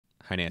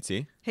Hi,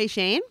 Nancy. Hey,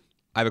 Shane.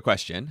 I have a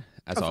question,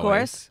 as always. Of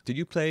course. Did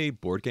you play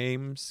board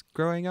games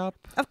growing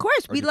up? Of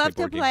course. Or We do you love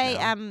play to board games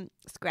play now?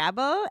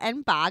 Scrabble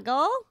and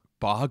Boggle.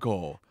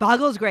 Boggle.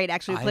 Boggle's great.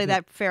 Actually, we I played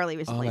haven't- that fairly Oh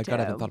recently, my too. god,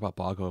 I haven't thought about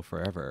Boggle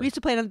forever. We used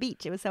to play it on the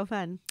beach. It was so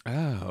fun.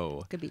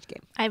 Oh. Good beach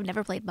game. I've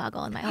never played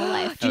Boggle in my whole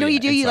life. Do you know what you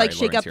do? and You sorry, like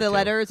shake Lauren's up here the too.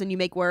 letters and you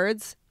make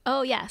words.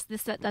 Oh, yes.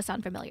 This does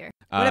sound familiar.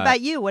 What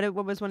about you? What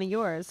was one of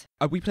yours?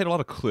 We played a lot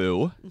of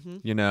Clue, Mm-hmm.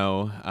 you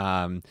know,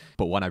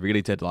 but one I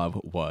really did love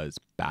was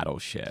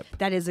Battleship.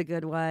 That is a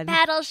good one.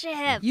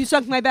 Battleship. You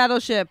sunk my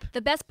battleship.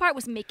 The best part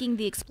was making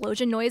the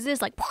explosion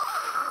noises, like,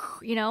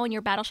 you know, when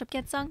your battleship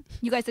gets sung.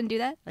 You guys didn't do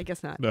that? I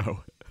guess not.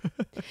 No.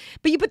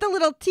 But you put the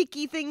little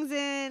tiki things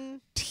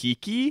in.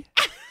 Tiki?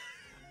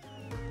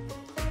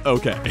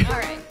 Okay. All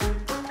right.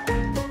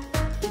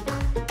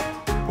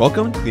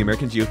 Welcome to the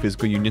American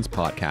Geophysical Union's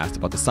podcast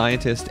about the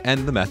scientists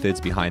and the methods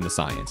behind the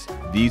science.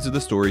 These are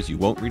the stories you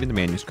won't read in the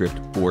manuscript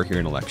or hear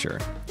in a lecture.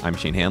 I'm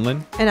Shane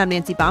Hanlon. And I'm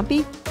Nancy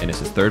Bompey. And this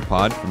is Third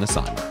Pod from the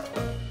Sun.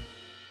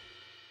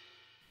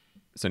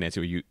 So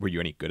Nancy, were you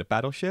any good at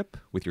Battleship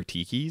with your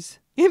tikis?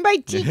 And by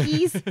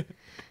tikis.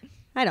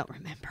 I don't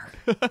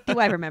remember. Do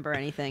I remember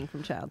anything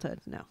from childhood?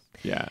 No.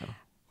 Yeah.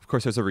 Of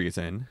course, there's a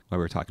reason why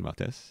we're talking about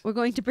this. We're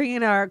going to bring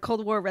in our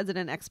Cold War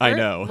resident expert, I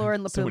know.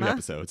 Lauren So many Lapuma.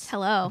 episodes.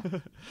 Hello.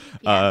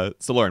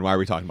 So Lauren, why are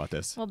we talking about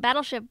this? Well,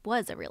 Battleship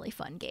was a really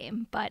fun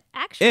game, but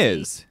actually...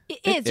 Is. It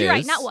It is. You're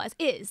right. is. Not was.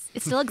 Is.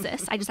 It still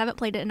exists. I just haven't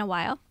played it in a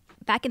while.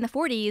 Back in the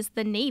 40s,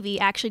 the Navy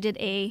actually did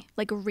a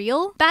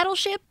real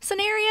battleship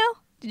scenario.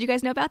 Did you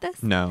guys know about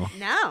this? No.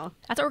 No.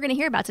 That's what we're going to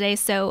hear about today.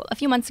 So a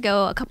few months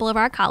ago, a couple of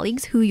our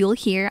colleagues who you'll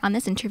hear on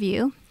this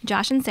interview,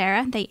 Josh and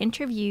Sarah, they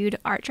interviewed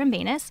Art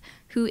Trembanis,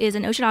 who is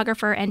an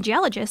oceanographer and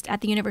geologist at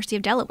the University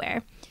of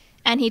Delaware.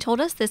 And he told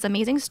us this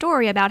amazing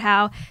story about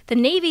how the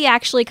Navy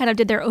actually kind of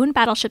did their own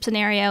battleship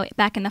scenario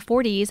back in the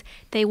 40s.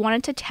 They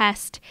wanted to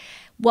test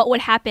what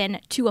would happen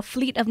to a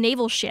fleet of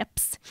naval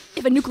ships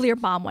if a nuclear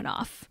bomb went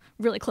off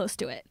really close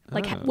to it.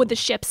 Like, would the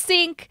ship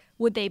sink?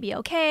 Would they be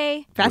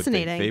okay?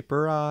 Fascinating. Would they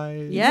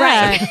vaporize? Yeah.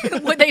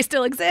 Right. Would they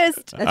still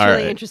exist? That's All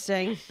really right.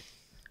 interesting.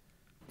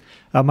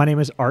 My name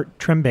is Art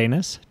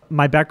Trembanis.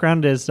 My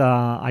background is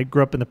I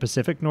grew up in the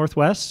Pacific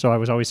Northwest, so I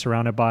was always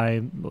surrounded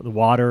by the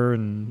water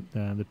and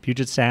the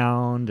Puget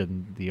Sound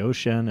and the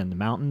ocean and the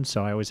mountains.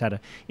 So I always had an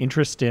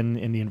interest in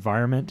the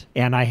environment.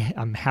 And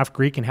I'm half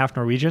Greek and half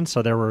Norwegian,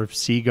 so there were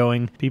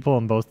seagoing people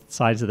on both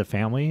sides of the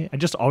family. I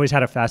just always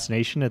had a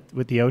fascination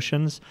with the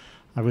oceans.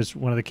 I was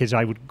one of the kids.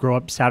 I would grow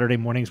up Saturday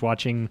mornings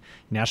watching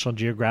National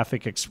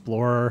Geographic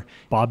Explorer,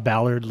 Bob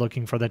Ballard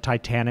looking for the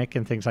Titanic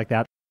and things like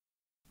that.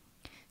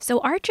 So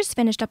Art just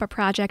finished up a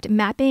project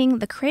mapping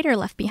the crater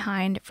left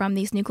behind from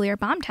these nuclear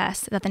bomb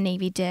tests that the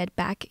Navy did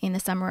back in the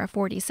summer of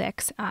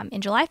 46.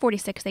 In July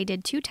 46, they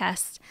did 2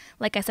 tests.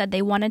 Like I said,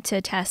 they wanted to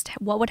test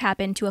what would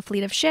happen to a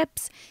fleet of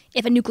ships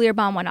if a nuclear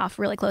bomb went off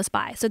really close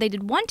by. So they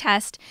did one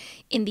test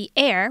in the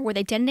air where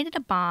they detonated a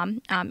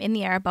bomb in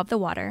the air above the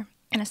water.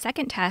 And a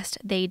second test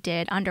they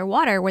did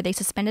underwater where they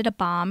suspended a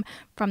bomb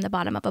from the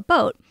bottom of a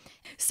boat.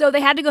 So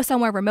they had to go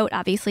somewhere remote,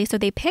 obviously. So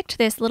they picked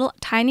this little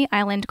tiny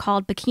island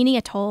called Bikini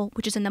Atoll,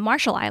 which is in the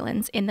Marshall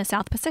Islands in the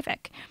South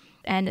Pacific.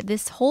 And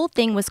this whole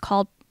thing was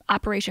called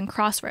Operation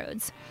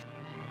Crossroads.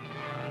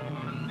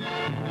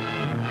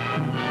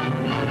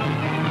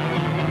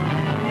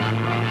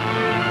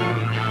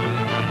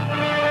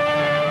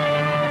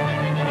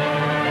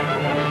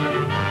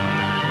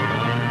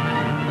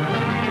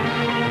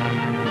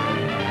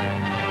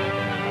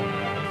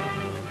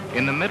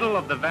 In the middle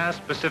of the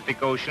vast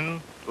Pacific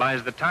Ocean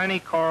lies the tiny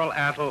coral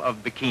atoll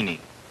of Bikini.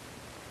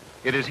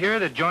 It is here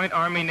that Joint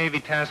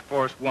Army-Navy Task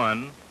Force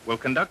 1 will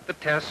conduct the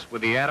tests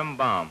with the atom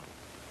bomb.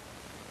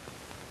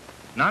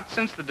 Not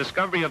since the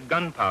discovery of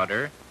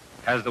gunpowder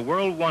has the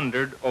world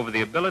wondered over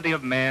the ability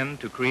of man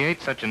to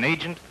create such an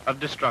agent of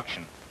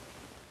destruction.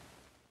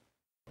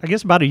 I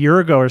guess about a year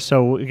ago or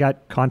so, we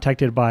got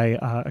contacted by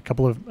a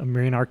couple of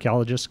marine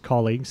archaeologist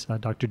colleagues,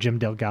 Dr. Jim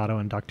Delgado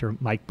and Dr.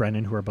 Mike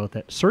Brennan, who are both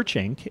at Search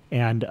Inc.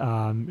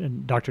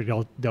 And Dr.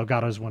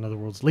 Delgado is one of the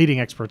world's leading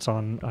experts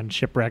on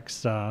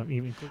shipwrecks.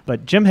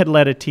 But Jim had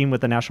led a team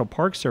with the National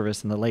Park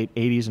Service in the late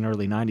 80s and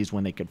early 90s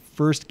when they could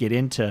first get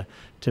into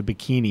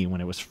Bikini, when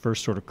it was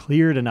first sort of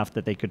cleared enough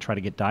that they could try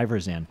to get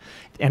divers in.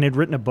 And had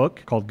written a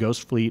book called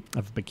Ghost Fleet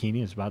of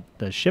Bikini. It's about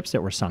the ships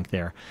that were sunk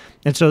there.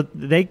 And so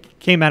they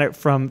came at it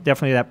from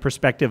definitely that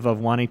perspective of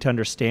wanting to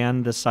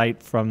understand the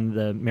site from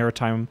the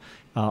maritime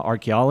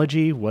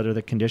archaeology, what are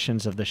the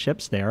conditions of the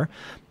ships there,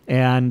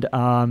 and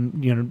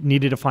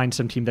needed to find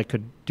some team that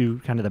could do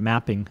kind of the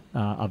mapping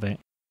of it.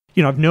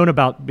 I've known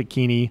about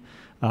Bikini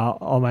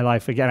all my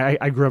life. Again,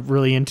 I grew up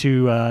really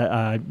into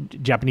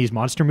Japanese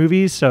monster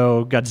movies,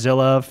 so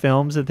Godzilla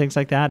films and things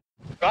like that.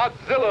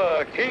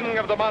 Godzilla, king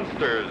of the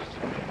monsters,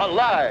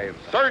 alive,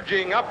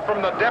 surging up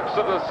from the depths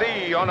of the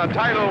sea on a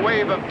tidal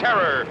wave of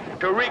terror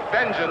to wreak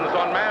vengeance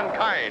on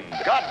mankind.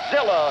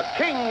 Godzilla,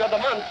 king of the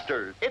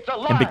monsters, it's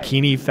alive. And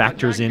Bikini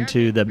factors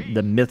into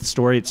the myth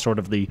story. It's sort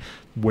of the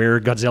where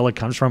Godzilla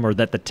comes from, or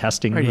that the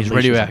testing. Right, he's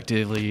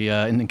radioactively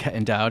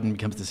endowed and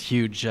becomes this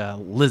huge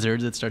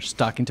lizard that starts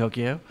stalking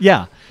Tokyo.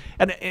 Yeah.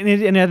 And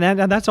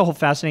that's a whole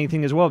fascinating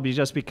thing as well,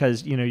 just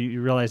because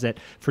you realize that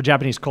for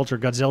Japanese culture,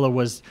 Godzilla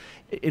was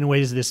in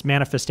ways this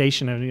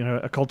manifestation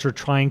of a culture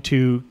trying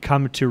to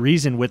come to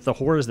reason with the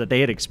horrors that they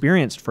had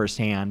experienced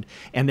firsthand,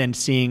 and then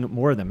seeing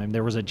more of them. And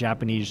there was a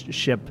Japanese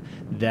ship,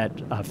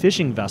 a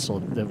fishing vessel,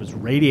 that was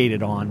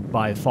radiated on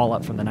by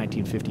fallout from the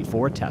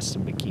 1954 tests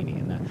in Bikini.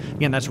 And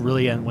again, that's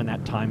really when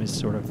that time is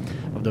sort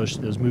of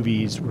those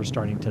movies were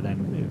starting to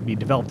then be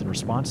developed in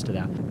response to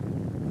that.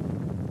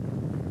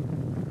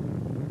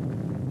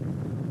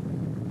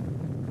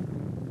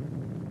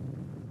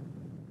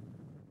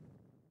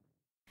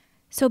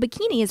 So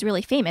Bikini is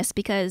really famous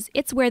because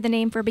it's where the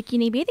name for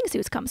bikini bathing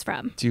suits comes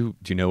from. Do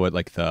you know what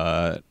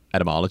the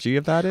etymology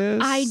of that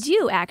is? I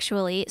do,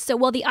 actually. So,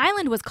 the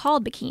island was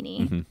called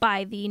Bikini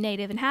by the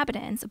native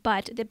inhabitants,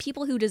 but the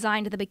people who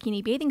designed the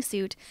bikini bathing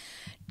suit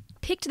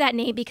picked that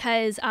name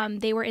because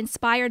they were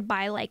inspired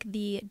by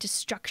the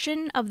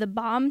destruction of the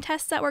bomb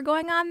tests that were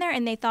going on there,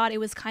 and they thought it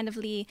was kind of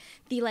the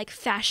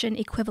fashion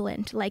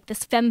equivalent, like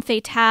this femme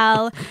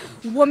fatale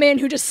woman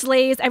who just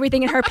slays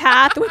everything in her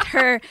path with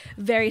her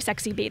very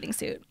sexy bathing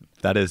suit.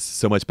 That is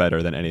so much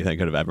better than anything I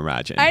could have ever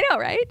imagined. I know,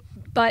 right?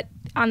 But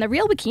on the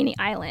real Bikini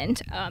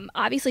Island,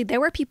 obviously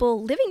there were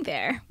people living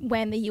there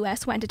when the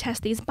U.S. went to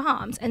test these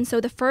bombs, and so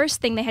the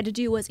first thing they had to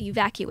do was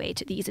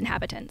evacuate these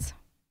inhabitants.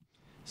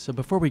 So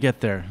before we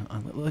get there,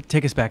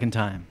 take us back in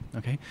time,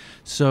 okay?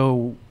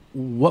 So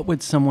what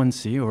would someone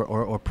see,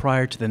 or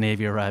prior to the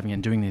Navy arriving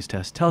and doing these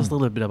tests, tell us a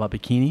little bit about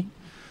Bikini,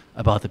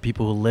 about the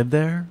people who live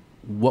there.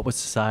 What was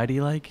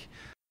society like?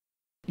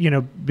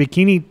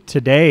 Bikini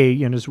today,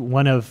 is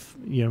one of,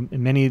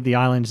 many of the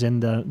islands in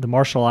the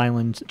Marshall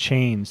Islands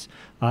chains,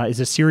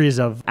 is a series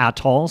of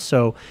atolls.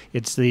 So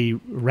it's the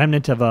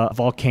remnant of a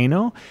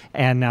volcano,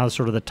 and now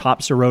sort of the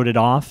top's eroded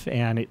off,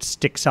 and it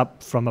sticks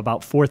up from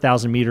about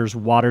 4,000 meters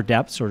water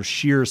depth, sort of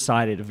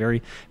sheer-sided, a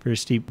very, very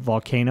steep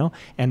volcano.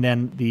 And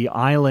then the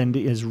island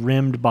is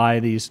rimmed by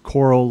these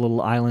coral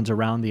little islands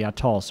around the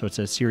atoll. So it's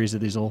a series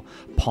of these little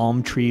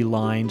palm tree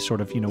lines,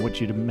 sort of,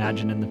 what you'd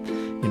imagine in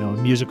the, a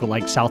musical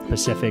like South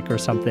Pacific or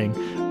something.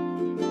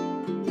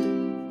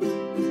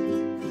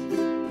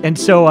 And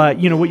so,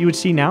 what you would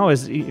see now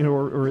is,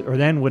 or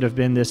then would have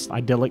been this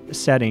idyllic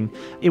setting.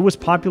 It was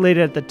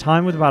populated at the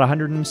time with about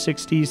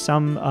 160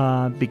 some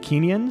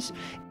Bikinians.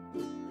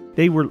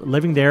 They were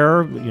living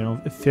there,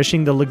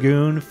 fishing the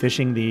lagoon,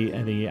 fishing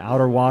the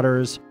outer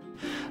waters.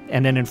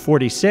 And then in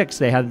 46,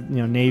 they had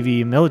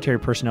Navy military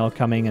personnel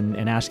coming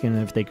and asking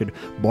them if they could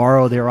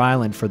borrow their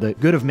island for the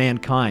good of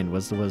mankind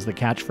was the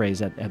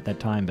catchphrase at that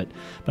time. But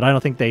I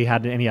don't think they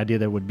had any idea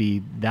that it would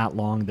be that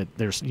long that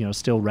there's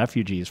still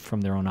refugees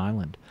from their own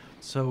island.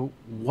 So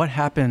what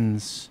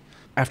happens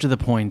after the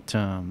point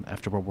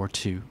after World War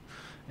II,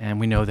 and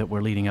we know that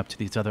we're leading up to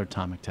these other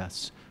atomic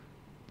tests?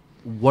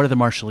 What are the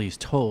Marshallese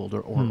told,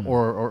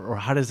 or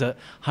how does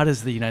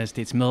the United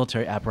States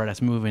military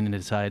apparatus move in and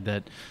decide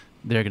that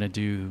they're going to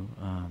do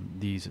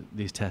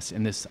these tests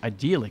in this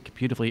idyllic,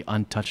 beautifully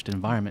untouched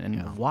environment,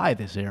 and why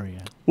this area?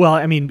 Well,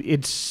 I mean,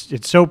 it's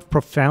so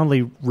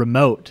profoundly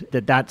remote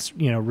that's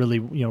really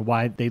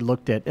why they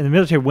looked at, and the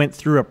military went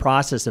through a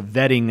process of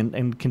vetting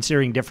and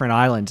considering different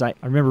islands. I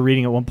remember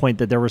reading at one point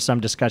that there were some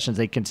discussions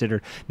they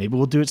considered maybe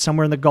we'll do it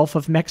somewhere in the Gulf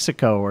of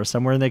Mexico or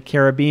somewhere in the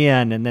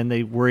Caribbean, and then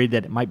they worried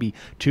that it might be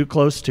too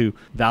close to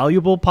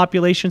valuable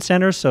population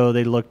centers, so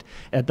they looked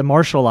at the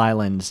Marshall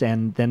Islands,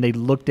 and then they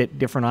looked at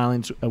different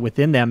islands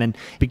within them, and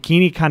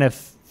Bikini kind of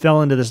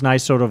fell into this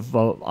nice sort of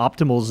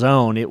optimal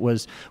zone. It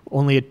was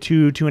only a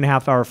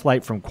 2.5 hour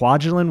flight from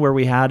Kwajalein, where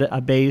we had a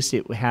base.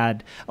 It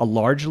had a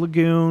large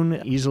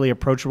lagoon, easily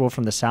approachable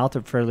from the south,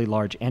 a fairly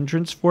large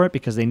entrance for it,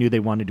 because they knew they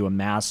wanted to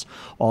amass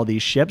all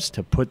these ships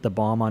to put the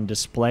bomb on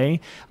display.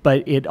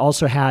 But it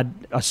also had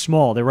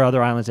there were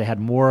other islands that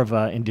had more of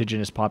an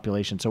indigenous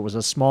population, so it was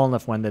a small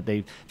enough one that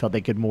they felt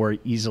they could more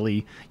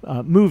easily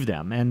move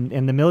them.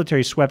 And the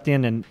military swept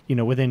in and,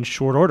 within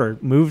short order,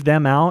 moved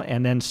them out,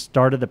 and then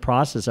started the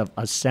process of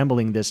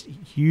assembling this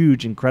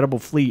huge, incredible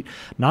fleet,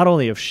 not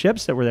only of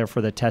ships that were there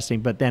for the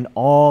testing, but then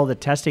all the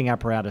testing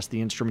apparatus,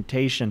 the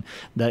instrumentation,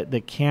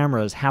 the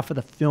cameras, half of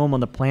the film on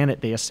the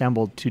planet they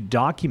assembled to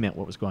document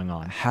what was going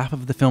on. Half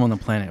of the film on the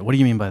planet. What do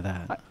you mean by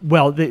that?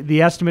 Well,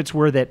 the estimates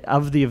were that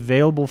of the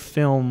available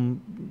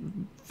film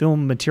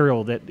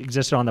material that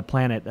existed on the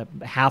planet,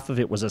 half of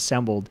it was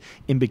assembled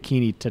in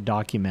Bikini to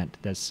document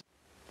this.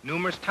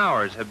 Numerous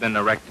towers have been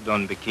erected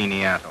on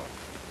Bikini Atoll.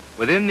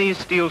 Within these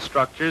steel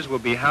structures will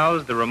be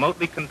housed the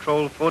remotely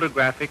controlled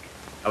photographic,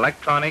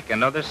 electronic,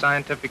 and other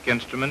scientific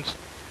instruments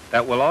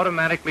that will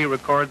automatically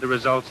record the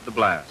results of the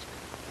blast.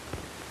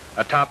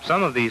 Atop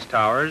some of these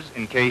towers,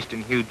 encased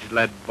in huge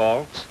lead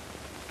vaults,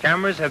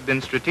 cameras have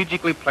been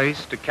strategically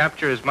placed to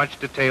capture as much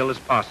detail as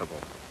possible.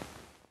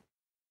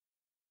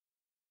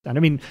 And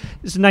I mean,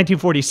 this is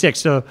 1946,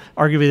 so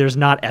arguably there's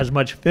not as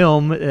much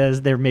film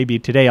as there may be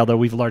today, although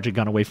we've largely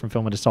gone away from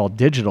film and it's all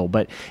digital.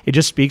 But it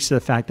just speaks to the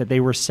fact that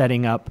they were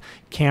setting up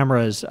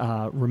cameras,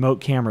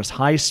 remote cameras,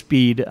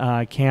 high-speed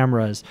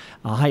cameras,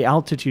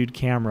 high-altitude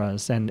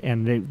cameras, and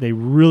they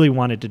really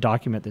wanted to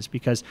document this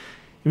because,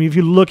 I mean, if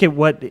you look at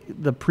what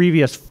the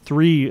previous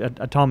 3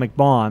 atomic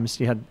bombs,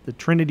 you had the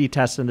Trinity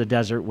test in the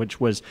desert, which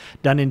was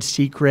done in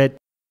secret.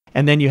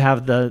 And then you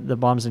have the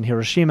bombs in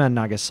Hiroshima and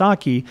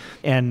Nagasaki,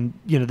 and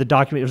the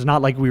document. It was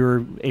not like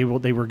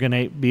they were going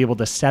to be able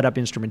to set up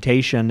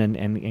instrumentation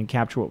and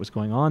capture what was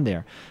going on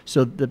there.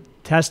 So the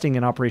testing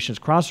in Operations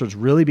Crossroads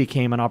really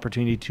became an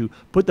opportunity to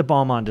put the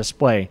bomb on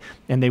display,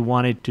 and they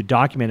wanted to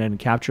document it and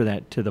capture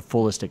that to the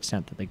fullest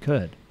extent that they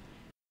could.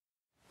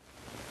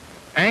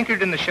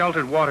 Anchored in the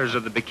sheltered waters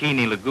of the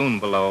Bikini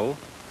Lagoon below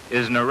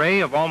is an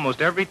array of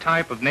almost every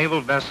type of naval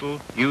vessel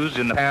used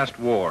in the past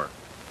war.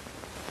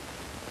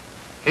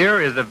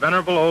 Here is the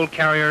venerable old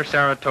carrier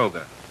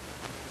Saratoga,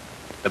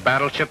 the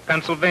battleship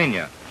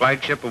Pennsylvania,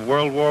 flagship of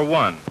World War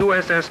I.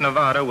 USS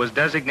Nevada was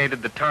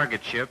designated the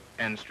target ship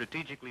and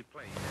strategically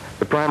placed.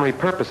 The primary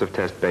purpose of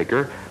Test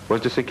Baker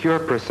was to secure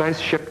precise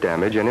ship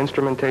damage and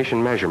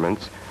instrumentation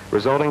measurements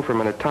resulting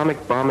from an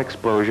atomic bomb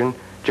explosion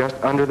just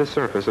under the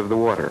surface of the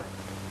water.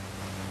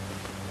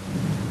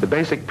 The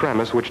basic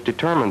premise which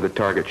determined the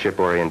target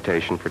ship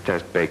orientation for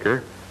Test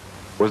Baker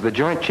was the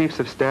Joint Chiefs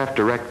of Staff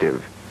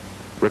directive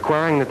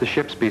requiring that the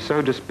ships be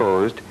so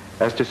disposed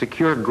as to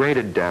secure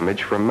graded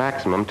damage from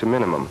maximum to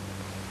minimum.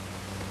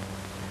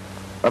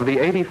 Of the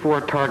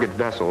 84 target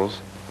vessels,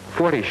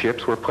 40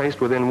 ships were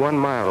placed within 1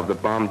 mile of the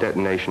bomb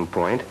detonation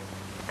point,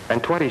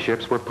 and 20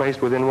 ships were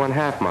placed within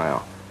 1/2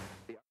 mile.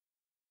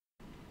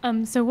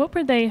 So what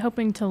were they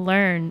hoping to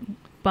learn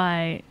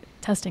by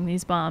testing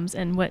these bombs,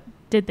 and what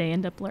did they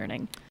end up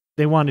learning?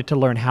 They wanted to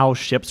learn how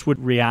ships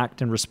would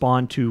react and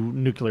respond to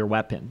nuclear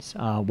weapons.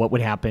 What would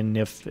happen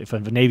if a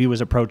Navy was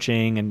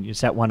approaching and you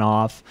set one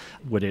off?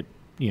 Would it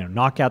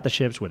knock out the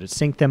ships? Would it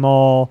sink them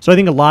all? So I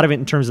think a lot of it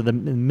in terms of the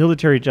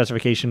military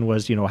justification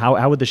was,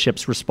 how would the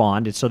ships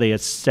respond? And so they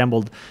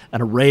assembled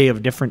an array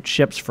of different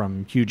ships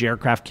from huge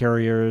aircraft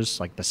carriers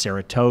like the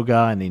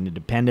Saratoga and the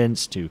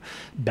Independence to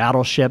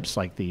battleships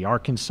like the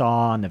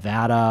Arkansas,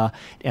 Nevada,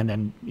 and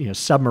then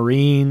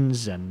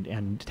submarines and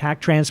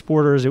attack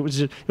transporters. It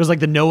was like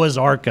the Noah's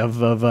Ark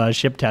of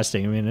ship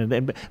testing. I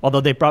mean,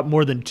 although they brought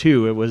more than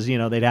 2, it was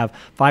they'd have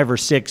 5 or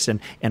 6 and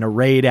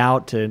arrayed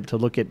out to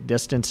look at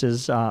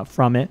distances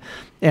from it.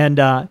 And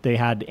they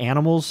had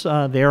animals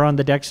there on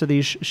the decks of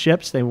these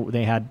ships.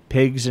 They had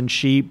pigs and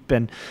sheep,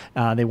 and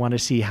they wanted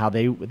to see how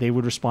they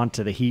would respond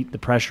to the heat, the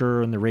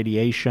pressure, and the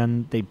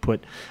radiation. They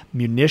put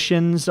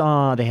munitions.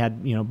 They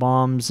had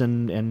bombs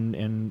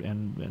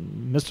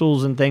and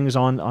missiles and things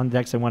on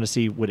decks. They wanted to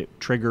see would it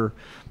trigger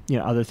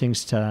other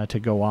things to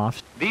go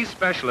off. These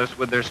specialists,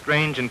 with their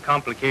strange and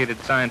complicated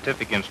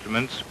scientific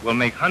instruments, will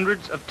make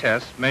hundreds of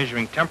tests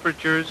measuring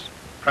temperatures,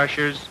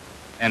 pressures,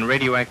 and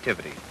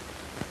radioactivity,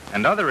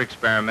 and other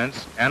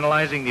experiments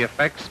analyzing the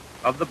effects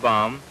of the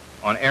bomb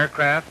on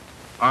aircraft,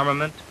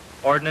 armament,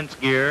 ordnance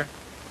gear,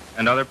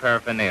 and other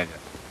paraphernalia.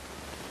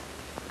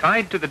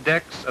 Tied to the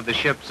decks of the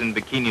ships in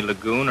Bikini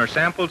Lagoon are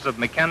samples of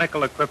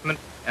mechanical equipment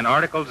and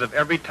articles of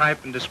every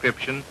type and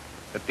description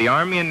that the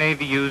Army and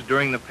Navy used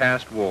during the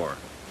past war.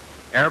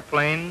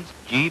 Airplanes,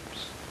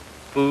 jeeps,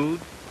 food,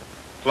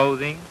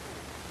 clothing,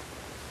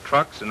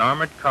 trucks, and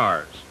armored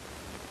cars.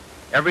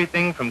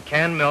 Everything from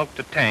canned milk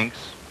to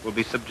tanks will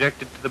be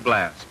subjected to the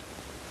blast.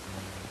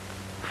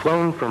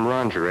 Flown from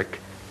Rongerik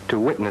to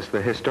witness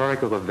the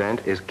historical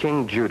event is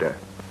King Judah,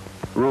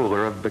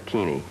 ruler of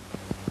Bikini.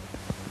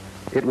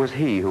 It was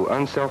he who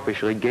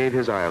unselfishly gave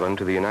his island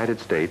to the United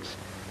States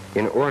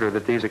in order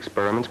that these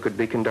experiments could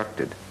be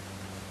conducted.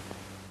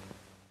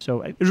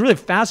 So it was really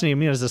fascinating. I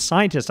mean, as a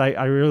scientist,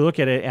 I really look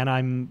at it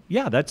and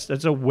that's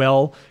a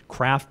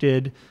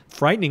well-crafted,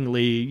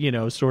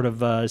 frighteningly, sort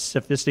of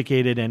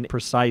sophisticated and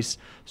precise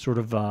sort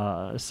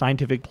of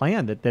scientific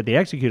plan that they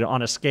executed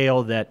on a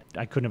scale that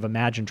I couldn't have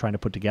imagined trying to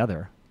put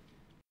together.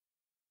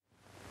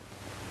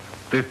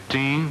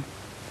 15,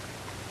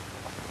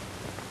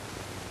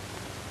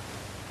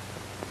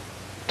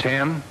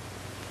 10,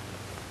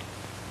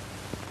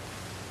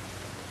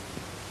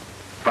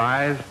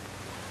 5,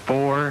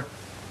 4,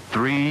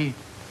 3,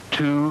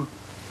 2,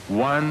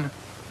 1,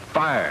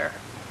 fire.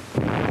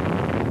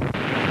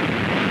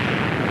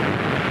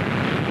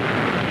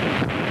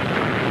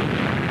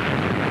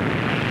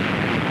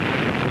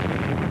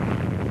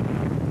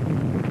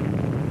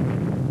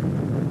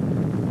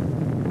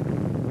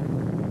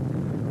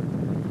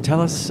 Tell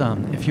us,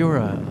 if you're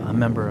a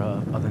member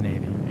of the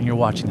Navy and you're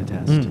watching the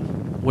test,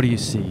 what do you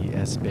see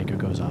as Baker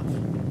goes off?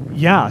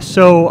 Yeah,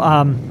 so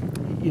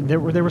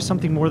there was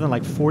something more than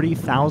like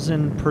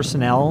 40,000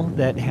 personnel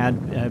that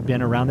had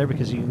been around there,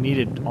 because you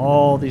needed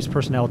all these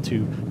personnel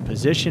to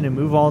position and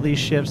move all these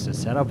ships, to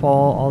set up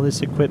all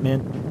this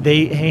equipment.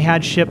 They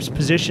had ships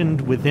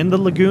positioned within the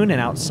lagoon and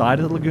outside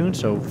of the lagoon,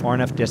 so far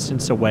enough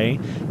distance away.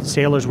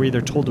 Sailors were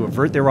either told to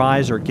avert their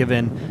eyes or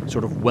given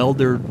sort of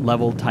welder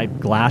level type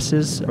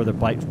glasses or the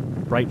bright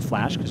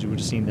flash, because you would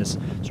have seen this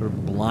sort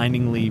of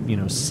blindingly,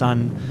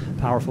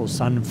 powerful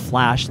sun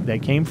flash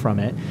that came from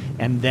it.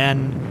 And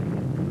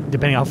then,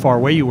 depending how far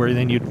away you were,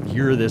 then you'd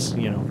hear this,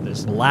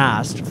 this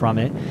blast from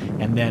it,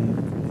 and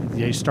then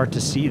you start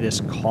to see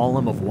this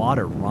column of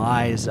water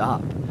rise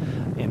up.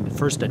 And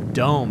first a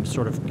dome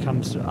sort of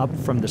comes up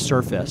from the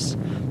surface,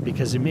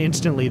 because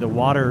instantly the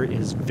water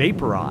is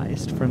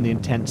vaporized from the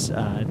intense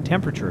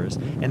temperatures,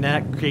 and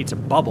that creates a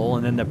bubble,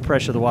 and then the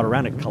pressure of the water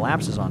around it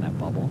collapses on that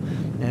bubble.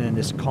 And then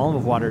this column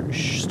of water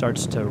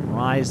starts to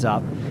rise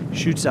up,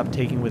 shoots up,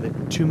 taking with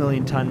it 2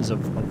 million tons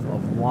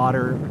of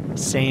water,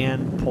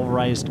 sand,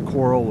 pulverized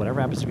coral, whatever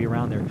happens to be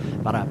around there,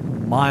 about a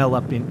mile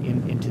up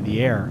into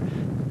the air.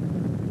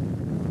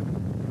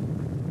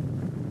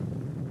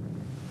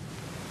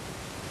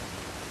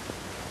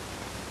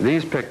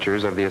 These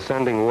pictures of the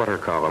ascending water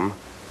column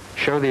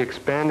show the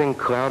expanding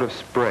cloud of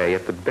spray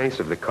at the base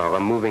of the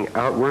column moving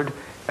outward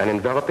and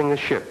enveloping the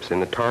ships in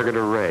the target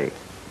array.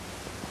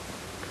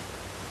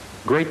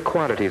 Great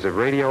quantities of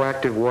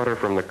radioactive water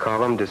from the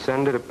column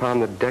descended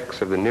upon the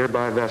decks of the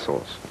nearby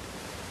vessels,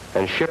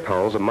 and ship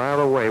hulls a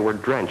mile away were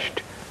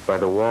drenched by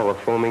the wall of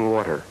foaming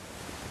water.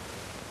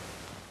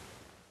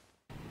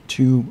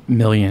 2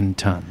 million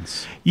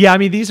tons. Yeah, I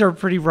mean, these are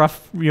pretty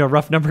rough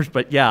numbers,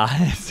 but yeah,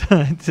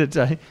 it's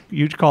a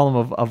huge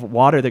column of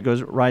water that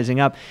goes rising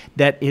up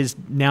that has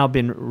now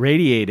been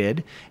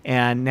radiated,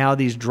 and now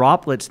these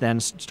droplets then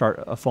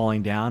start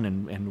falling down,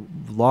 and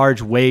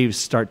large waves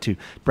start to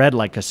spread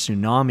like a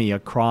tsunami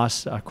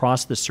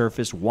across the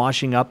surface,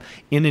 washing up,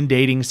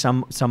 inundating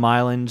some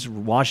islands,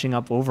 washing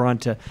up over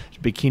onto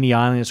Bikini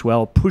Island as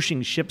well,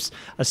 pushing ships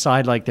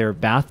aside like they're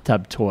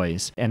bathtub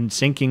toys, and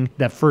sinking.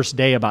 That first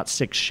day, about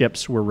 6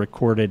 ships were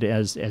recorded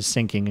as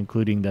sinking,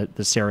 including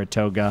the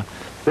Saratoga.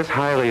 This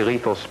highly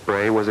lethal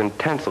spray was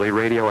intensely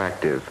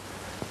radioactive,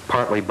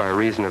 partly by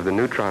reason of the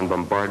neutron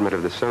bombardment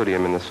of the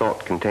sodium in the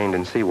salt contained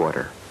in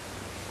seawater.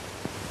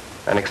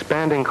 An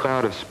expanding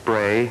cloud of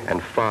spray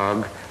and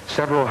fog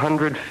several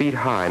hundred feet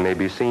high may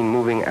be seen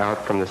moving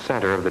out from the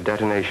center of the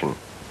detonation.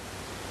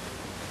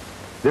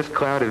 This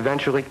cloud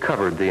eventually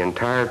covered the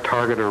entire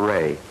target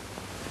array.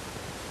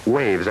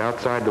 Waves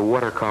outside the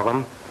water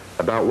column,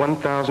 about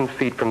 1,000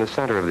 feet from the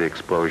center of the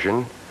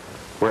explosion,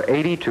 were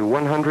 80 to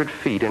 100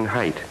 feet in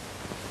height.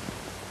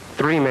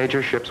 3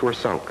 major ships were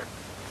sunk.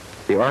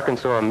 The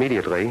Arkansas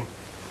immediately,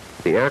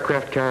 the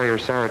aircraft carrier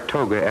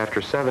Saratoga after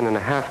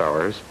 7.5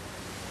 hours,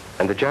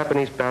 and the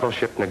Japanese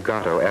battleship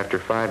Nagato after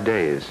 5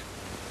 days.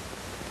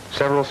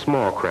 Several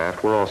small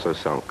craft were also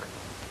sunk.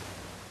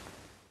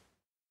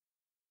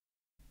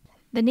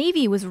 The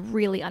Navy was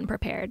really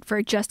unprepared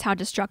for just how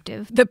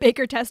destructive the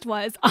Baker test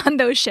was on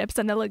those ships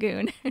in the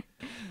lagoon.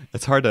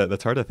 That's hard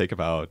to think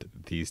about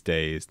these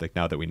days, like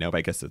now that we know, but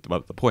I guess that's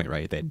about the point,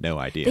 right? They had no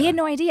idea. They had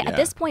no idea. Yeah. At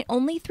this point,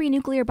 only 3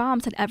 nuclear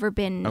bombs had ever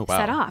been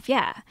set off.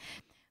 Yeah.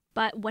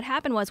 But what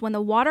happened was when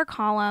the water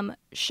column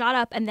shot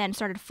up and then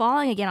started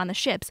falling again on the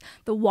ships,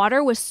 the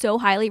water was so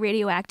highly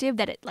radioactive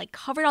that it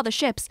covered all the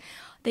ships.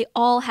 They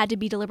all had to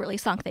be deliberately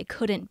sunk. They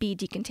couldn't be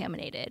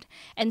decontaminated.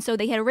 And so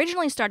they had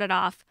originally started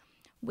off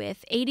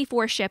with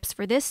 84 ships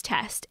for this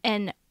test,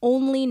 and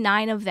only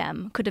 9 of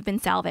them could have been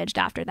salvaged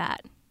after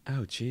that.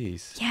 Oh,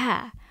 geez.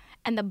 Yeah.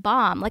 And the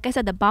bomb, like I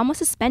said, the bomb was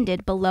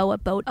suspended below a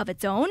boat of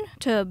its own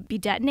to be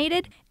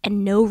detonated,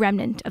 and no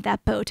remnant of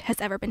that boat has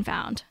ever been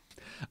found.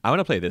 I want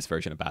to play this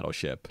version of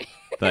Battleship,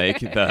 like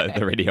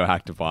the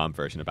radioactive bomb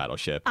version of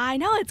Battleship. I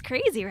know, it's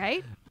crazy,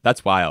 right?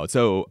 That's wild.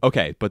 So,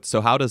 okay, but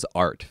so how does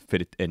art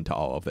fit into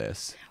all of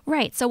this?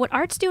 Right. So what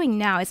ART's doing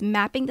now is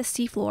mapping the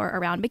seafloor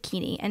around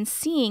Bikini and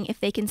seeing if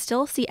they can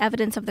still see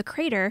evidence of the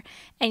crater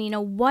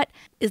and, what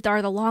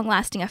are the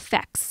long-lasting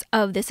effects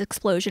of this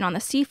explosion on the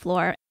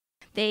seafloor.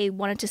 They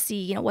wanted to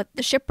see, what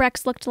the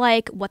shipwrecks looked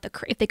like,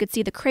 if they could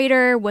see the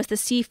crater, was the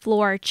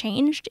seafloor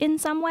changed in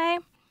some way?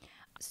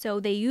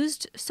 So they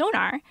used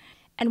sonar,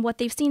 and what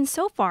they've seen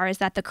so far is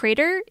that the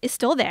crater is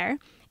still there.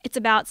 It's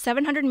about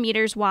 700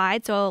 meters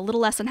wide, so a little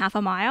less than half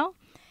a mile.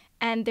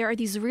 And there are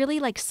these really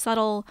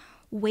subtle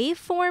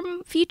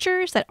waveform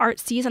features that Art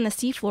sees on the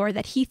seafloor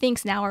that he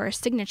thinks now are a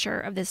signature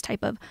of this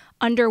type of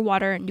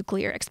underwater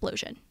nuclear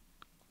explosion.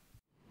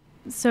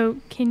 So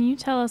can you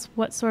tell us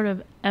what sort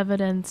of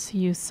evidence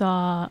you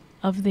saw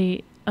of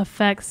the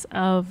effects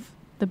of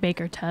the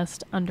Baker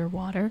test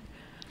underwater?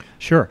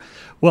 Sure.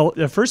 Well,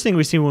 the first thing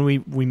we see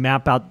when we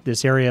map out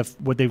this area,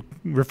 what they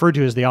refer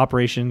to as the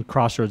Operation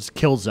Crossroads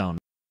Kill Zone.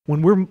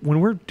 When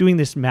we're doing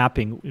this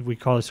mapping, we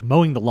call this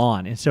mowing the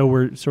lawn. And so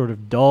we're sort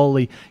of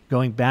dully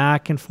going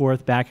back and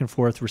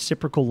forth,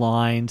 reciprocal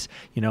lines,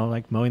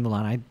 like mowing the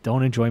lawn. I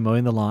don't enjoy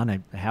mowing the lawn.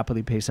 I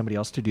happily pay somebody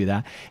else to do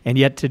that. And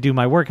yet to do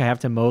my work, I have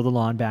to mow the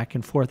lawn back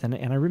and forth. And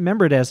I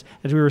remembered as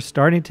we were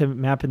starting to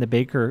map in the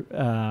Baker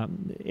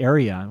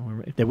area,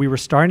 that we were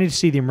starting to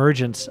see the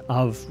emergence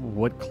of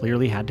what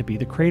clearly had to be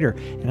the crater.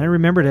 And I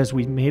remembered as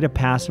we made a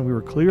pass and we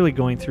were clearly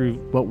going through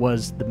what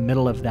was the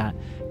middle of that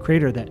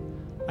crater, that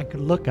I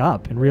could look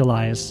up and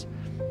realize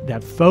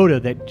that photo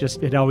that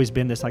just had always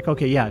been this like,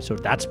 okay, yeah, so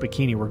that's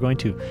Bikini. We're going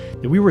to,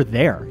 that we were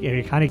there.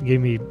 It kind of gave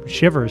me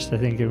shivers to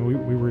think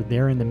we were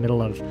there in the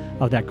middle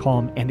of that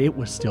column, and it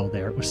was still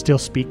there. It was still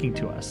speaking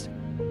to us.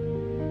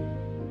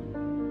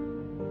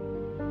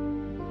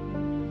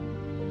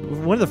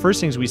 One of the first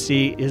things we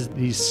see is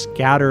these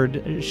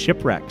scattered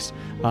shipwrecks.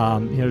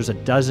 There's a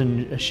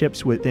dozen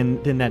ships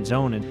within that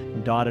zone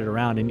and dotted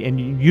around.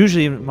 And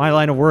usually in my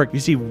line of work, you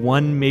see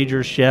one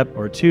major ship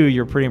or two,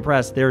 you're pretty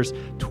impressed. There's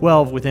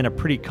 12 within a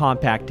pretty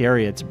compact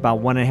area. It's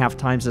about 1.5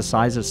 times the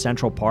size of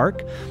Central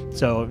Park.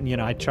 So,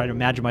 I try to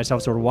imagine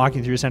myself sort of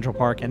walking through Central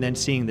Park and then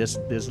seeing this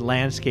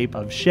landscape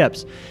of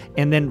ships.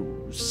 And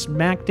then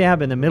smack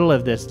dab in the middle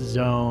of this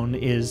zone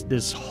is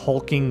this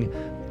hulking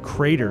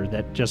crater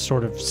that just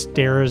sort of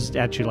stares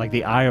at you like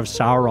the eye of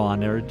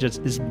Sauron, or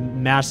just this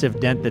massive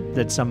dent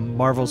that some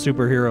Marvel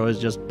superhero has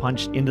just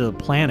punched into the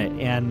planet.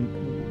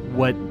 And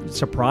what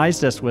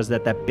surprised us was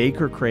that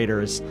Baker crater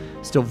is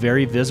still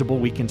very visible.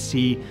 We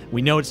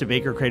know it's a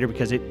Baker crater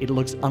because it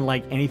looks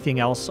unlike anything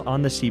else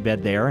on the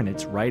seabed there, and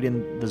it's right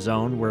in the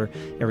zone where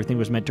everything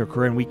was meant to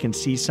occur. And we can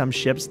see some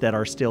ships that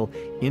are still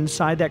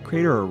inside that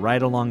crater or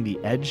right along the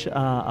edge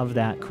of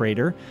that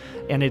crater.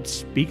 And it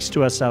speaks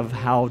to us of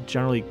how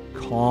generally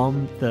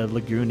calm the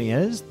lagoon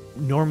is.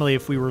 Normally,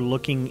 if we were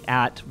looking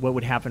at what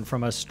would happen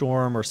from a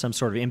storm or some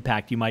sort of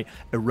impact, you might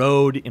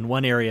erode in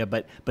one area,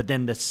 but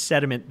then the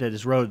sediment that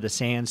is eroded, the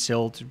sand,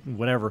 silt,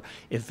 whatever,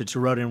 if it's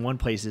eroded in one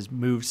place, is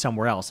moved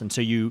somewhere else. And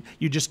so you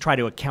just try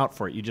to account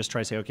for it. You just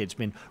try to say, okay, it's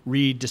been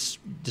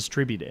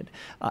redistributed.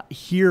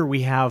 Here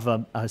we have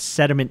a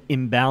sediment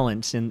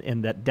imbalance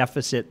in that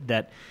deficit,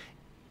 that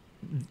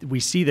we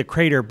see the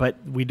crater, but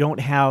we don't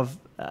have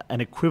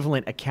an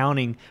equivalent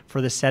accounting for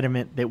the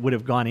sediment that would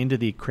have gone into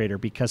the crater,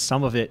 because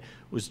some of it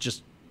was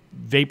just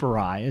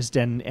vaporized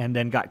and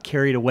then got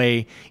carried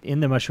away in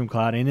the mushroom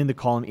cloud and in the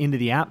column into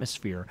the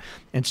atmosphere.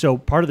 And so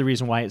part of the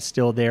reason why it's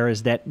still there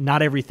is that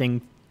not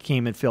everything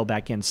came and filled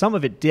back in. Some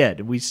of it did.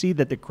 We see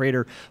that the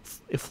crater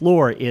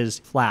floor is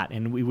flat,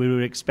 and we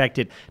would expect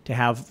it to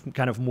have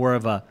kind of more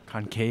of a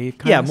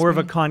concave. More of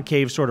a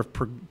concave sort of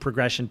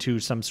progression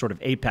to some sort of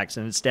apex.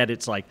 And instead,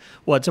 it's like,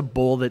 well, it's a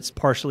bowl that's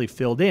partially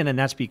filled in, and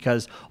that's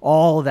because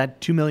all that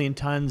 2 million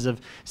tons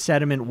of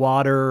sediment,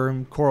 water,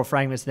 and coral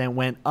fragments that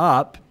went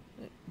up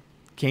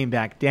came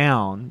back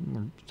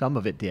down. Some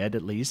of it did,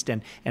 at least,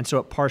 and so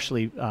it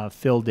partially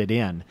filled it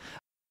in.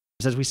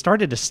 As we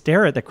started to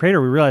stare at the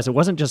crater, we realized it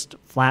wasn't just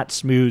flat,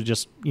 smooth,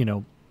 just,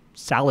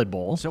 salad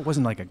bowl. So it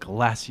wasn't like a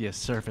glacious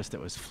surface that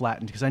was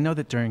flattened, because I know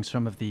that during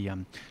some of the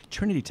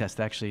Trinity tests,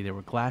 actually, there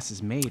were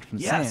glasses made from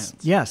sand.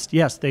 Yes.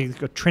 They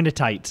go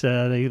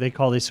trinitite. They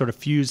call these sort of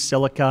fused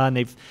silica, and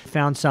they've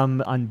found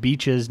some on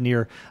beaches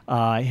near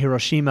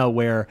Hiroshima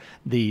where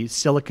the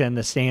silica and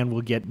the sand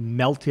will get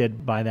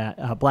melted by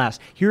that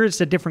blast. Here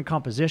it's a different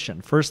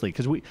composition, firstly,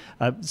 because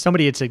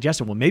somebody had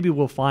suggested, well, maybe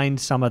we'll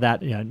find some of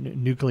that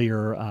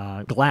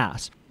nuclear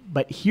glass.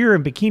 But here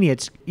in Bikini,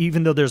 it's,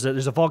 even though there's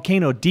a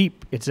volcano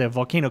deep, it's a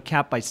volcano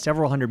capped by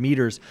several hundred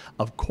meters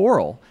of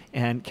coral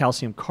and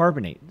calcium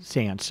carbonate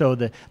sand. So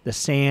the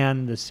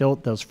sand, the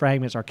silt, those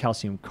fragments are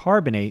calcium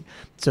carbonate,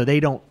 so they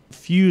don't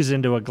fuse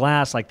into a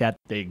glass like that.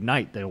 They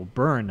ignite, they'll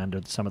burn under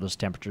some of those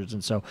temperatures.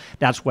 And so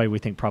that's why we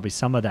think probably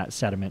some of that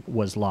sediment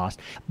was lost.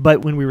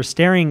 But when we were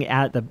staring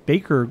at the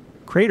Baker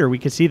crater, we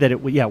could see that it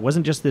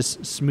wasn't just this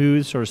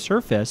smooth sort of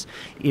surface.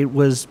 It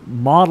was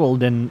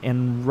modeled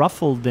and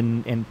ruffled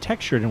and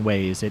textured in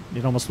ways. It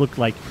almost looked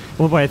like, at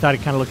one point I thought it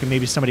kind of looked like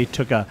maybe somebody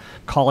took a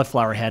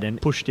cauliflower head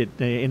and pushed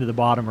it into the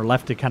bottom, or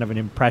left it kind of an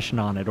impression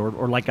on it,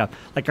 or like a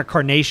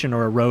carnation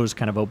or a rose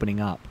kind of opening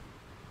up.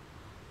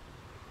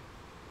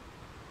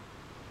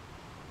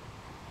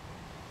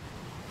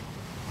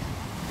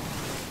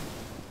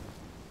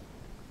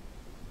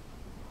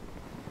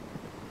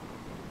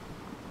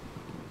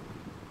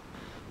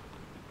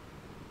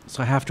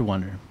 So I have to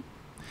wonder,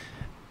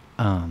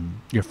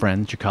 your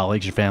friends, your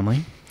colleagues, your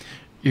family,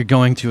 you're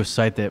going to a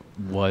site that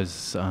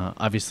was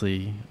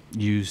obviously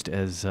used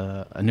as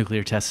a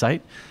nuclear test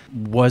site.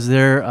 Was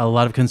there a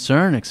lot of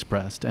concern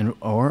expressed?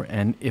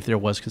 And if there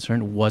was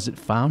concern, was it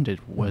founded?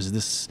 Was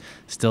this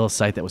still a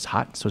site that was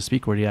hot, so to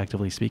speak,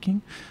 radioactively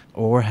speaking?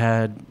 Or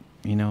had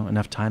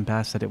enough time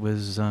passed that it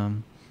was a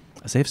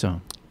safe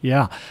zone?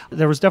 Yeah,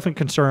 there was definitely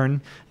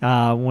concern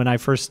when I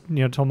first,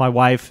 told my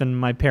wife and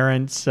my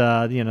parents,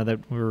 that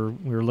we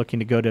were looking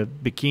to go to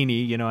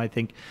Bikini. I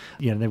think,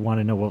 they want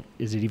to know, well,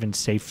 is it even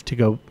safe to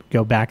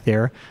go back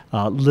there?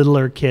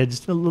 Littler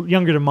kids, a little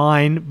younger than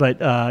mine, but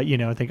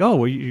think, oh,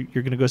 well,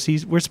 you're going to go see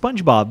where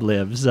SpongeBob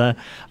lives.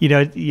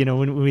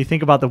 When we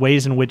think about the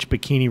ways in which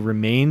Bikini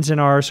remains in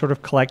our sort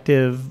of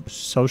collective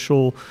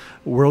social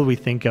world, we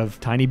think of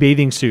tiny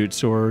bathing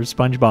suits or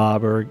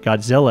SpongeBob or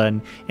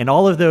Godzilla, and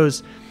all of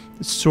those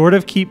sort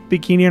of keep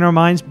Bikini in our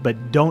minds,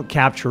 but don't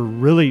capture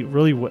really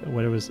what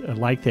it was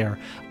like there.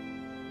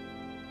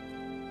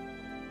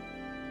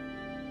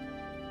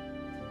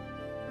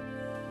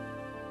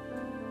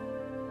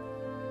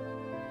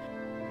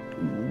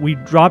 We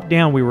dropped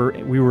down. We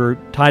were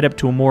tied up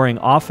to a mooring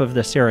off of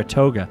the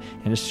Saratoga,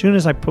 and as soon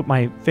as I put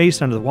my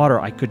face under the water,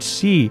 I could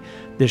see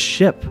this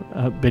ship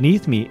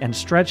beneath me and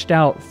stretched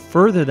out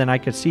further than I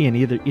could see in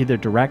either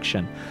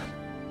direction.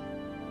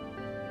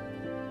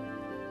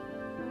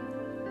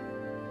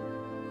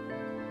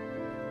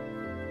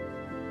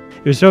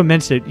 It was so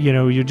immense that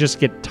you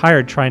just get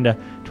tired trying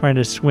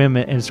to swim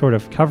and sort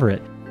of cover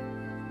it.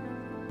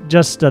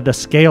 Just the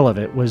scale of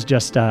it was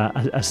just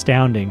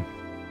astounding.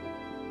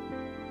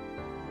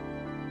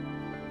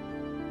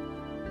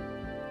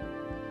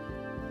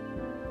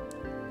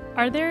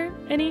 Are there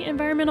any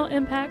environmental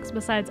impacts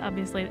besides,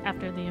 obviously,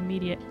 after the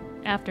immediate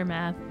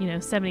aftermath?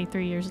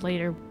 73 years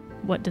later,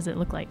 what does it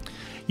look like?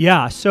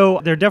 Yeah,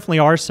 so there definitely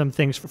are some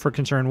things for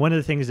concern. One of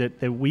the things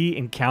that we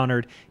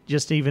encountered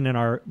just even in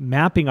our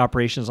mapping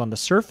operations on the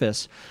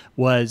surface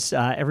was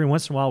every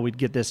once in a while we'd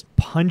get this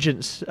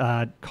pungent,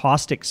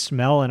 caustic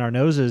smell in our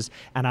noses,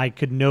 and I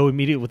could know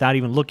immediately without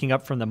even looking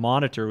up from the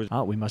monitor,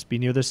 we must be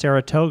near the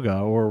Saratoga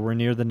or we're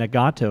near the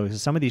Nagato.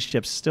 Some of these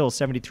ships still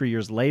 73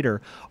 years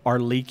later are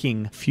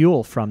leaking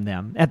fuel from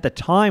them. At the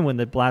time when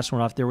the blast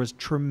went off, there was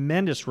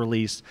tremendous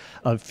release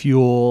of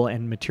fuel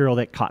and material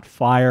that caught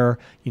fire,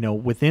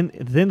 within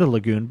the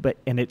lagoon,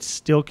 and it's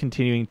still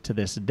continuing to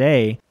this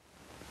day.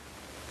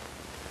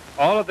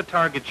 All of the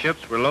target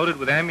ships were loaded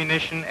with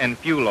ammunition and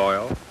fuel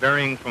oil,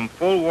 varying from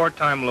full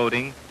wartime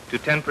loading to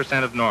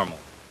 10% of normal.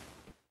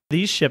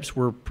 These ships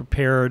were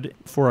prepared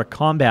for a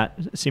combat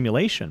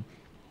simulation.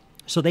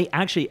 So they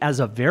actually, as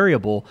a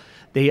variable,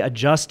 they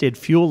adjusted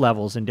fuel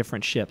levels in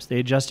different ships. They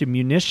adjusted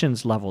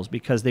munitions levels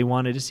because they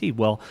wanted to see,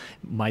 well,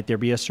 might there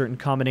be a certain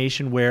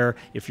combination where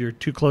if you're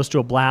too close to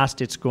a blast,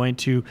 it's going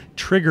to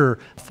trigger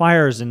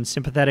fires and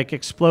sympathetic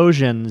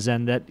explosions,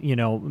 and that,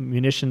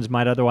 munitions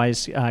might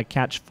otherwise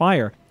catch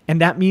fire. And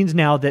that means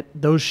now that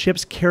those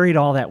ships carried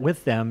all that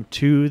with them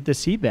to the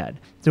seabed.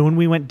 So when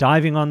we went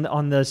diving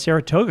on the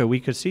Saratoga, we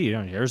could see,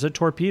 here's a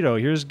torpedo,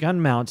 here's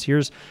gun mounts,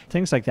 here's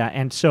things like that.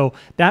 And so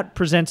that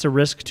presents a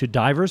risk to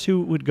divers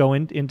who would go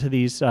into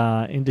these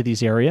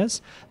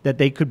areas, that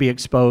they could be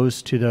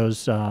exposed to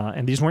those.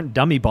 And these weren't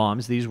dummy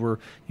bombs; these were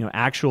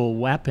actual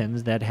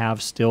weapons that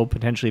have still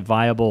potentially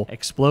viable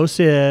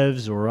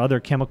explosives or other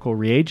chemical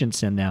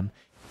reagents in them.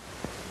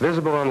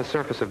 Visible on the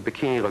surface of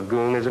Bikini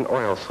Lagoon is an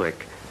oil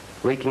slick,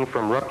 leaking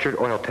from ruptured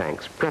oil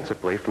tanks,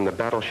 principally from the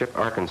battleship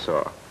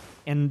Arkansas.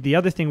 And the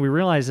other thing we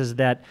realize is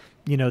that,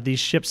 these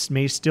ships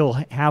may still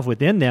have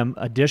within them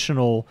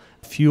additional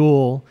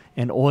fuel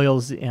and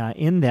oils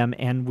in them,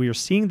 and we're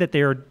seeing that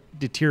they are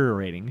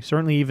deteriorating.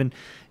 Certainly even,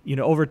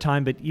 over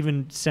time, but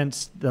even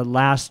since the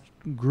last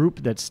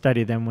group that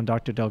studied them, when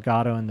Dr.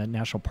 Delgado and the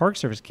National Park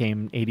Service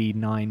came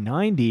 89,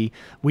 90,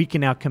 we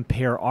can now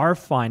compare our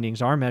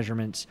findings, our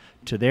measurements,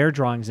 to their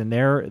drawings and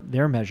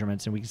their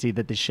measurements, and we can see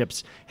that the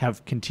ships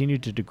have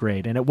continued to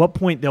degrade. And at what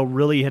point they'll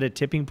really hit a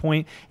tipping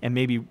point and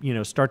maybe,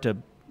 start to,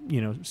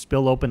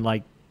 spill open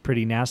like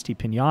pretty nasty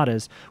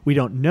piñatas, we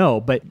don't know.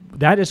 But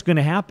that is going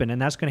to happen,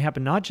 and that's going to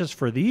happen not just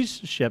for these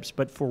ships,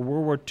 but for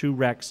World War II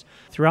wrecks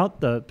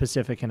throughout the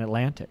Pacific and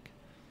Atlantic.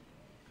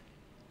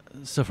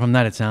 So from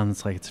that, it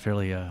sounds like it's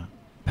fairly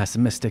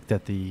pessimistic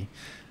that the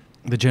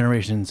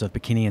generations of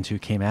Bikinians who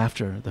came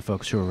after the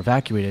folks who were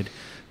evacuated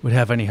would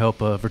have any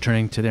hope of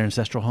returning to their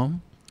ancestral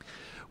home?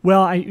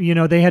 Well,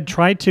 they had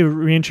tried to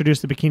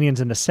reintroduce the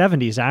Bikinians in the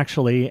 70s,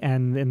 actually,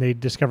 and they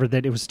discovered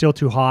that it was still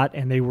too hot,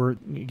 and they were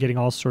getting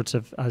all sorts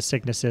of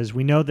sicknesses.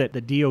 We know that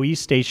the DOE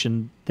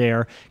station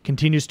there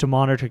continues to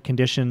monitor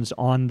conditions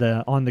on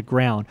the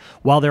ground.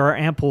 While there are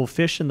ample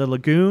fish in the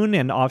lagoon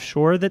and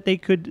offshore that they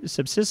could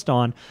subsist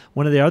on,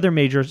 one of the other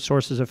major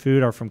sources of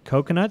food are from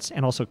coconuts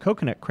and also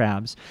coconut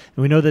crabs.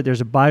 And we know that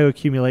there's a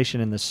bioaccumulation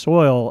in the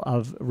soil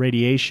of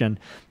radiation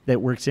that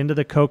works into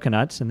the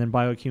coconuts and then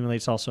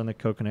bioaccumulates also in the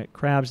coconut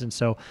crabs. And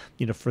so,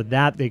 for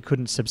that, they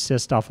couldn't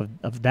subsist off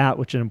of that,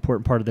 which is an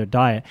important part of their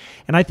diet.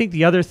 And I think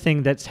the other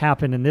thing that's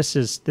happened, and this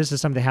is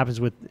something that happens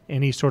with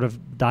any sort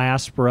of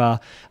diaspora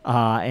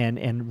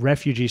and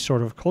refugee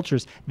sort of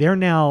cultures, they're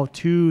now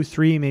 2,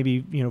 3,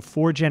 maybe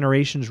 4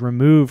 generations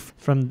removed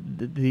from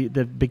the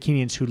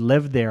Bikinians who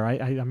lived there.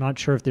 I'm not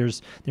sure if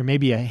there may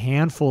be a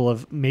handful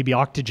of maybe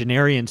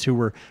octogenarians who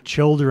were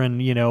children,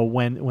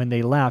 when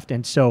they left.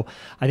 And so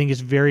I think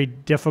it's very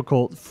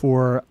difficult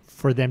for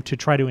them to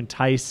try to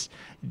entice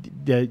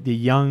the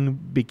young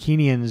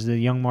Bikinians, the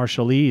young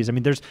Marshallese. I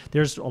mean,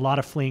 there's a lot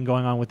of fleeing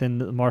going on within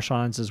the Marshall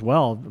Islands as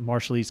well. The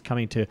Marshallese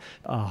coming to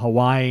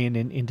Hawaii and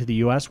into the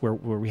U.S. where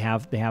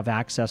they have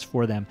access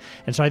for them.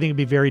 And so I think it'd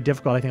be very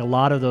difficult. I think a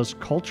lot of those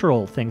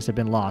cultural things have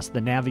been lost, the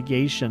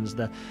navigations,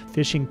 the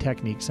fishing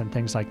techniques and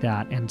things like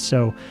that. And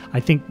so I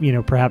think,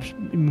 perhaps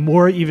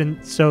more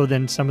even so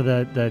than some of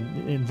the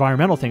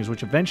environmental things,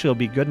 which eventually will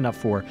be good enough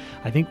for,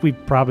 I think we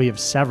probably have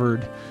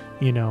severed,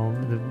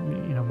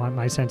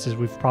 my sense is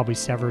we've probably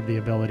severed the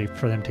ability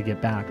for them to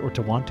get back or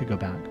to want to go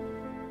back.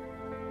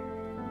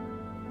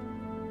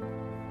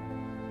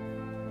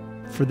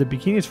 For the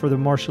Bikinis, for the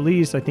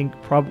Marshallese, I think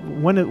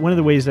one of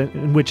the ways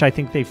in which I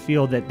think they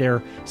feel that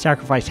their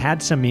sacrifice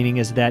had some meaning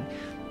is that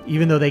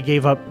even though they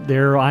gave up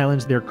their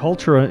islands, their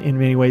culture in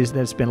many ways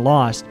that's been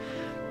lost,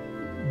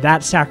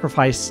 that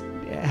sacrifice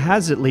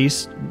has, at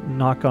least,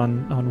 knock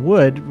on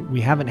wood,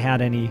 we haven't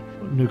had any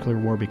nuclear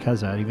war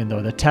because of it, even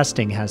though the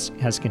testing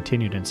has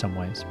continued in some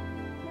ways.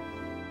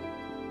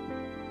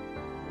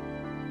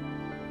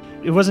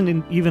 It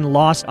wasn't even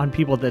lost on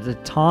people at the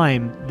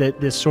time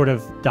that this sort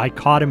of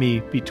dichotomy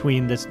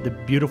between the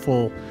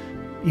beautiful,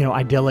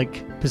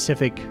 idyllic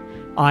Pacific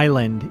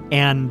island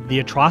and the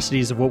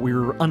atrocities of what we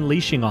were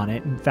unleashing on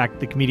it. In fact,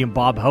 the comedian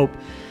Bob Hope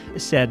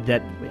said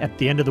that at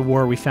the end of the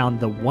war, we found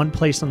the one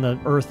place on the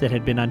earth that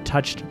had been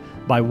untouched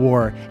by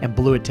war and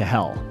blew it to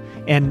hell.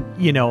 And,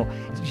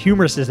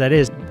 humorous as that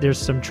is, there's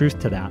some truth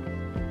to that.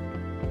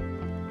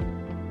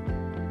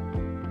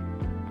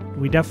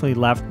 We definitely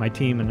left, my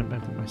team and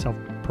myself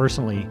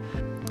personally,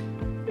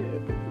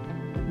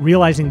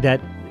 realizing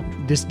that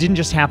this didn't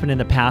just happen in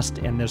the past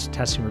and those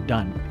testing were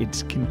done.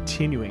 It's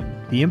continuing.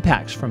 The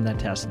impacts from that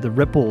test, the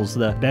ripples,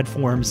 the bed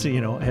forms,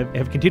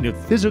 have continued.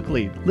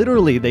 Physically,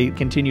 literally, they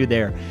continue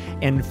there.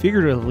 And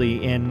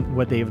figuratively in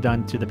what they have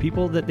done to the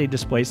people that they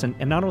displaced. And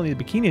not only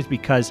the Bikinis,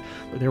 because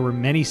there were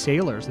many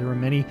sailors, there were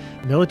many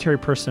military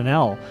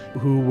personnel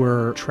who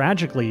were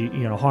tragically,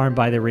 harmed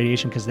by the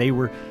radiation because they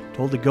were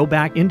told to go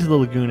back into the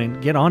lagoon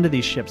and get onto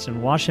these ships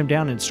and wash them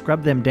down and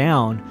scrub them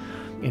down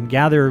and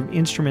gather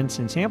instruments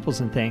and samples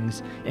and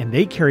things, and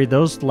they carried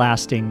those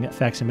lasting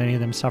effects, and many of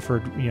them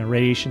suffered,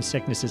 radiation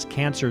sicknesses,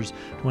 cancers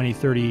 20,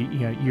 30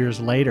 years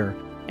later.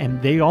 And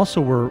they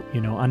also were,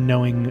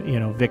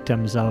 unknowing,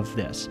 victims of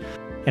this.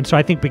 And so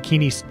I think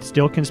Bikini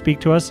still can speak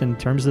to us in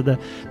terms of the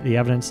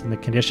evidence and the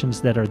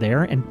conditions that are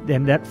there,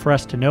 and that for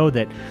us to know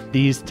that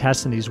these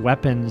tests and these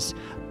weapons,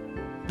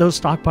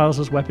 those stockpiles,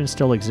 those weapons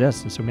still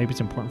exist. And so maybe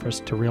it's important for us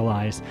to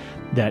realize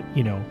that,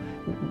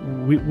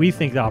 we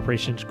think the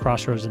Operations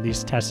Crossroads and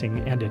these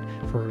testing ended.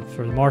 For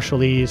the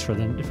Marshallese, for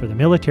the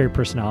military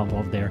personnel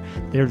involved there,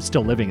 they're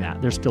still living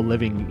that. They're still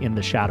living in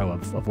the shadow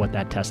of what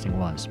that testing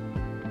was.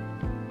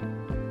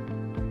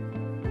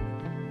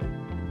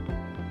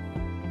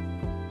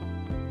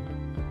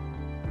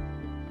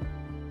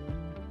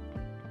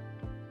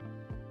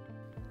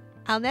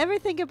 I'll never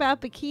think about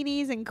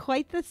bikinis in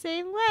quite the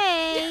same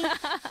way.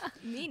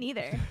 Me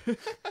neither.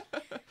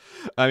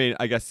 I mean,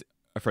 I guess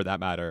for that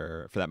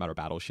matter,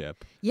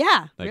 Battleship.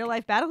 Yeah, Like, real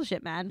life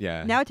Battleship, man.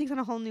 Yeah. Now it takes on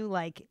a whole new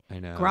I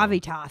know.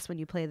 gravitas when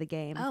you play the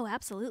game. Oh,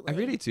 absolutely. I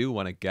really do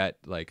want to get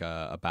like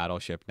a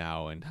Battleship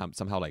now and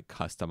somehow like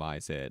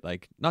customize it.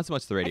 Like not so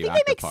much the I radioactive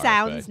think they make part,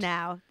 sounds but-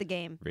 now. The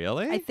game.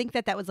 Really? I think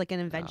that was like an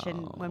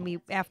invention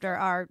after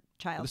our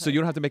childhood. So you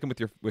don't have to make them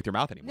with your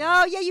mouth anymore.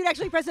 No, yeah, you'd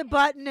actually press a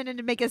button and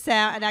it'd make an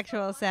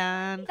actual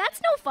sound.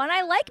 That's no fun.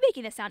 I like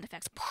making the sound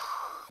effects.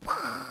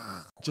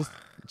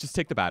 Just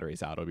take the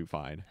batteries out. It'll be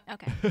fine.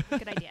 Okay,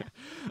 good idea.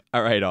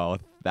 All right, all.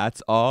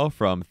 That's all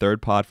from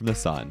Third Pod from the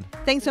Sun.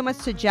 Thanks so much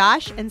to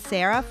Josh and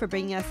Sarah for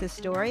bringing us this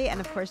story, and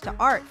of course to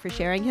Art for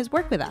sharing his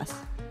work with us.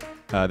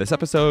 This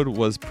episode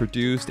was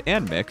produced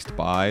and mixed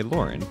by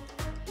Lauren.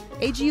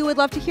 AGU would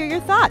love to hear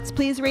your thoughts.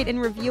 Please rate and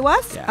review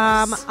us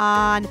Yes.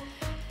 on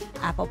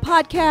Apple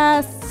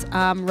Podcasts.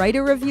 Write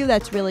a review.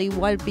 That's really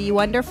would be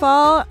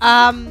wonderful.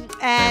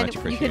 And much you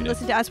appreciated. can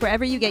listen to us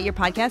wherever you get your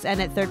podcasts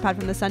and at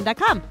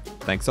thirdpodfromthesun.com.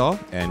 Thanks all,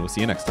 and we'll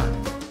see you next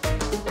time.